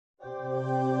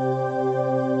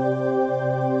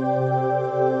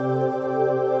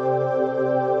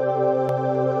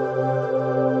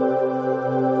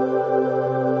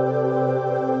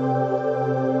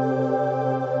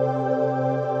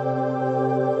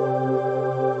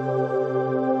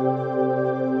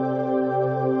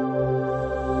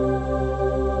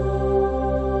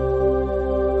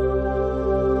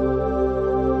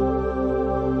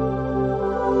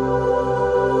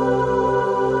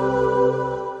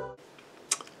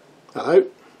Hello.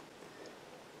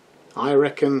 I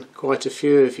reckon quite a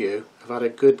few of you have had a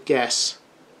good guess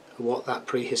of what that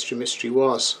prehistory mystery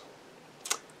was.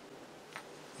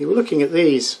 You were looking at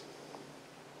these.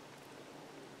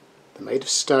 They're made of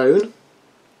stone.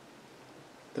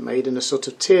 They're made in a sort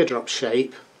of teardrop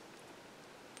shape,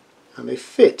 and they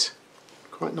fit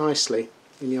quite nicely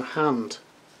in your hand.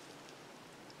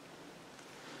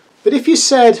 But if you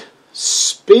said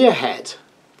spearhead,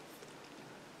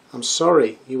 I'm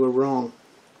sorry, you were wrong.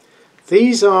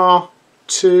 These are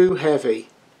too heavy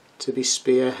to be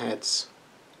spearheads.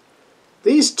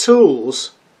 These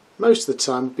tools most of the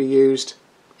time would be used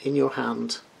in your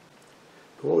hand.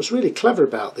 But what was really clever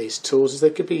about these tools is they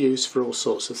could be used for all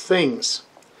sorts of things.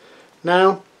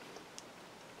 Now,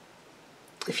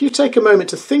 if you take a moment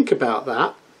to think about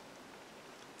that,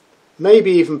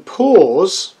 maybe even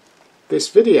pause this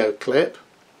video clip,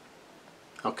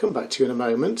 I'll come back to you in a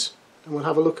moment and we'll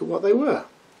have a look at what they were.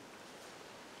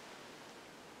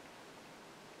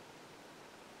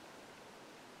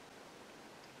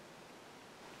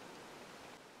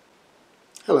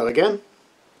 Hello again.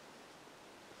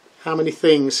 How many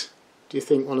things do you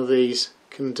think one of these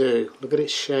can do? Look at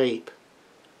its shape.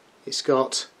 It's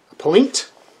got a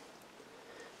point,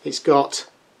 it's got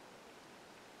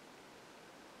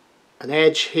an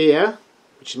edge here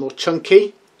which is more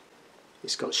chunky,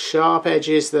 it's got sharp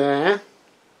edges there,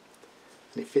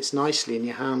 and it fits nicely in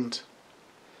your hand.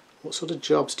 What sort of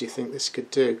jobs do you think this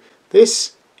could do?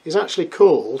 This is actually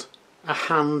called a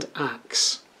hand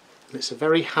axe, and it's a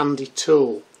very handy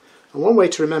tool. And one way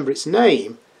to remember its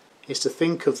name is to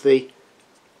think of the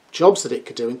jobs that it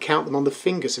could do and count them on the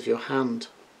fingers of your hand.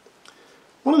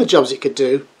 One of the jobs it could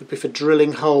do would be for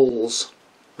drilling holes.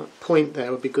 That point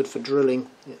there would be good for drilling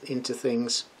into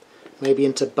things, maybe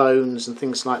into bones and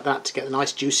things like that, to get the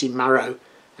nice juicy marrow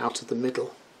out of the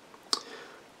middle.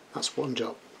 That's one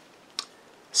job.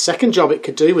 Second job it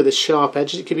could do with its sharp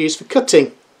edges, it could be used for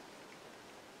cutting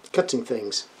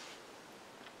things.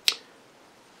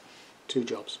 Two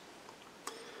jobs.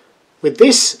 With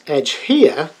this edge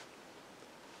here,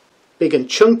 big and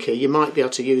chunky, you might be able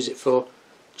to use it for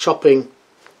chopping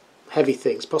heavy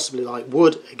things, possibly like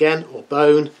wood again, or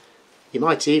bone. You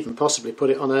might even possibly put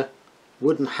it on a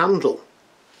wooden handle,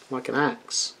 like an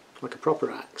axe, like a proper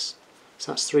axe.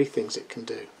 So that's three things it can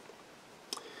do.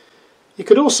 You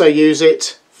could also use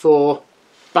it for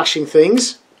bashing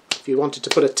things. If you wanted to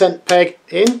put a tent peg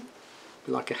in,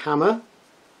 like a hammer,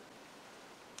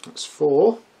 that's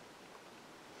four.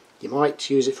 You might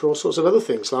use it for all sorts of other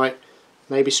things, like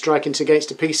maybe striking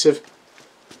against a piece of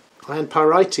iron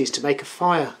pyrites to make a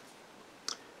fire.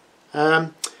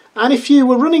 And if you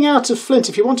were running out of flint,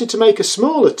 if you wanted to make a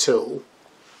smaller tool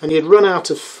and you'd run out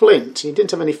of flint, you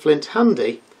didn't have any flint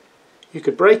handy, you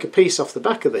could break a piece off the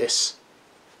back of this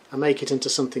and make it into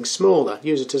something smaller.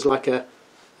 Use it as like a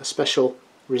special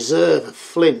reserve of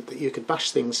flint that you could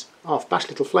bash things off, bash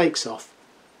little flakes off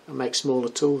and make smaller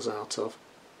tools out of.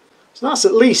 So that's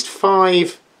at least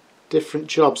 5 different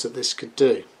jobs that this could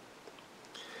do.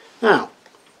 Now,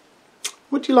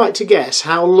 would you like to guess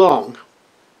how long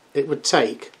it would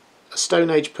take a Stone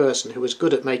Age person who was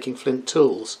good at making flint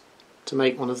tools to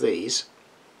make one of these?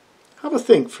 Have a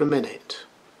think for a minute.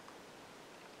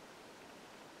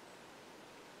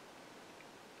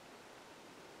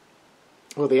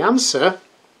 Well, the answer,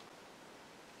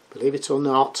 believe it or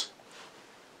not,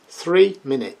 3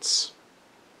 minutes.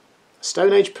 A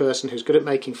Stone Age person who's good at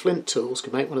making flint tools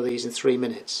could make one of these in 3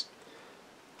 minutes.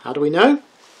 How do we know?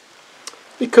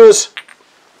 Because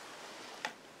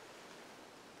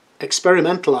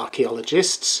experimental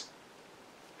archaeologists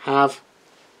have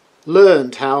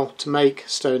learned how to make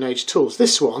Stone Age tools.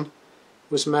 This one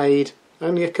was made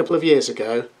only a couple of years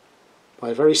ago by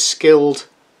a very skilled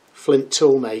flint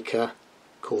tool maker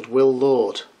called Will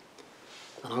Lord.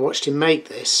 And I watched him make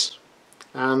this,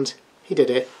 and he did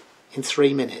it in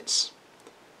 3 minutes.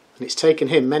 And it's taken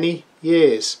him many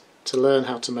years to learn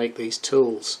how to make these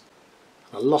tools.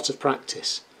 A lot of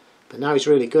practice. But now he's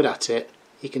really good at it,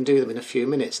 he can do them in a few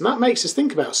minutes. And that makes us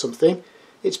think about something.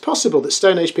 It's possible that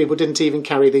Stone Age people didn't even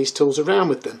carry these tools around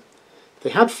with them.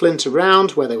 They had flint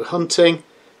around where they were hunting.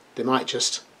 They might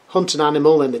just hunt an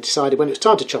animal, and they decided when it was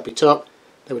time to chop it up,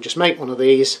 they would just make one of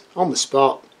these on the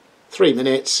spot, 3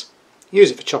 minutes,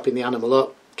 use it for chopping the animal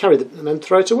up, carry them and then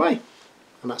throw it away.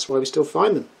 And that's why we still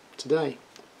find them today.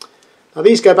 Now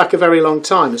these go back a very long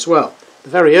time as well. The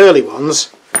very early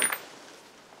ones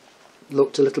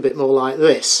looked a little bit more like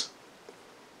this.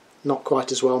 Not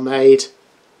quite as well made,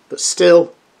 but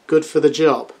still good for the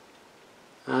job.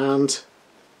 And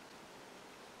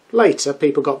later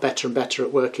people got better and better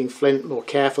at working flint, more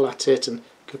careful at it, and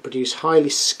could produce highly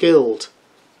skilled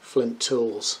flint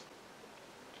tools.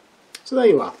 So there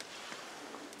you are.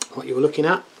 What you were looking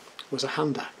at was a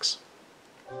hand axe.